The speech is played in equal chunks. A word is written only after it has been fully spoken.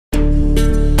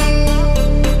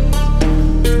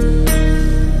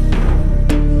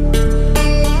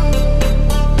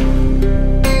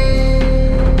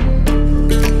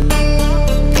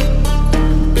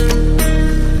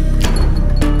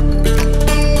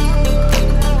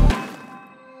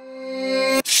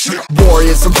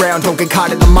pass around, don't get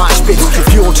caught in the mosh pit.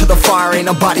 Fuel to the fire, ain't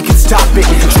nobody can stop it.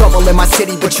 Trouble in my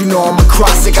city, but you know I'm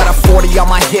across it. Got a 40 on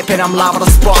my hip and I'm liable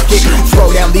to spark it.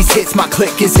 Throw down these hits, my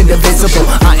click is indivisible.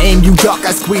 I aim, you duck,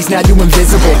 I squeeze, now you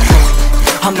invisible.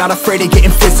 I'm not afraid of getting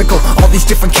physical. All these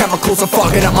different chemicals are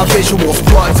fogging up my visuals.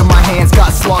 Bloods on my hands,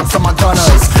 got slugs on my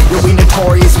gunners. Yo, we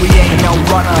notorious, we ain't no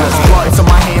runners. Bloods on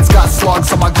my hands, got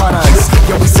slugs on my gunners.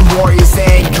 Yo, we some warriors,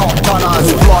 they ain't called gunners.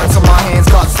 Bloods on my hands,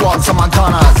 got slugs on my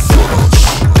gunners.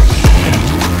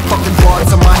 Fucking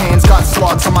bloods on my hands, got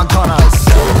slugs on my gunners.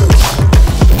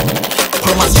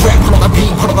 Put on my strap, put on the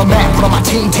beam, put on the map, put on my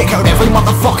team. Take out every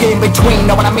motherfucker in between.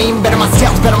 Know what I mean? Better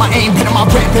myself, better my aim, better my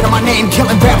rap, better my name.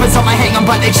 Killing rappers on my hang, I'm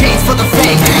by their chains for the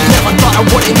fame. Never thought I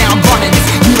would it, now I'm running this.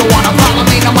 You don't wanna follow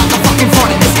me, no motherfucking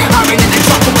front of this. I ran in the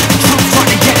jungle with the troops,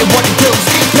 trying to get it what it does.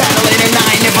 Battling and I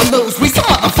ain't never lose, we some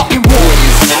motherfucking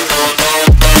warriors.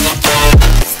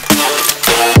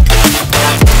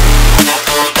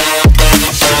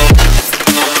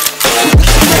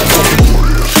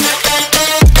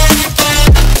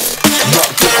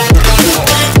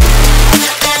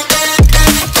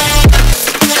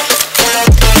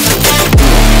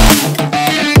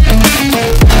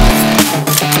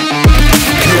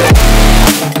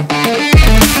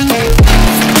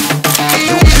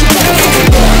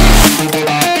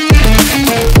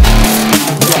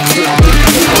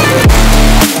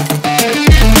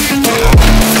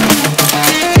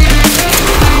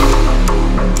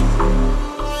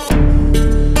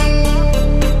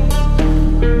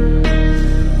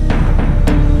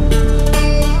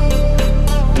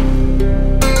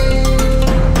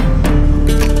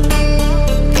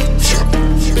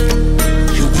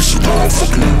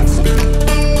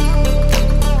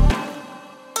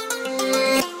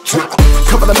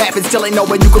 Still ain't know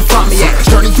where you can find me at.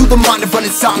 Journey through the mind of an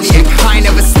insomniac. I ain't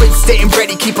never sleep, staying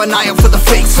ready, keep an eye out for the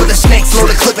fakes. For the snakes,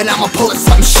 load a clip and I'ma pull it,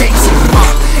 something shakes.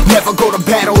 Never go to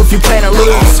battle if you plan to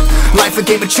lose. Life a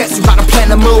game of chess, you gotta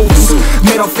plan the moves.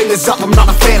 Middle fingers up, I'm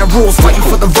not a fan of rules. Fighting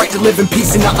for the right to live in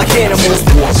peace and not like animals.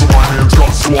 Bloods on my hands,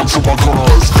 got slugs on my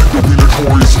gunners. You'll be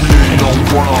notorious, we ain't no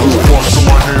runners. Bloods on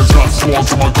my hands, got slugs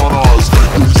on my gunners.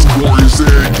 You'll be some warriors,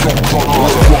 they ain't no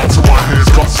gunners. Bloods on my hands,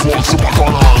 got slugs on my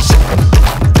gunners.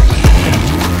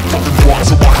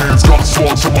 Bloods on my hands, got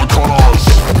slugs on my gunners.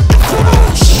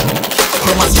 Put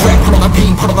on my strap, put on the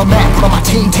beam, put on the map, put on my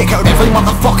team. Take out every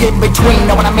motherfucker in between.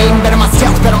 Know what I mean? Better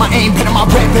myself, better my aim, better my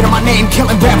rap, better my name.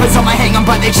 Killing rappers on my hang, I'm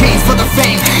by their chains for the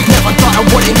fame. Never thought I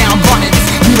would it, now I'm running this.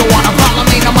 You don't wanna follow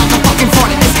me, no motherfucking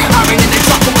front of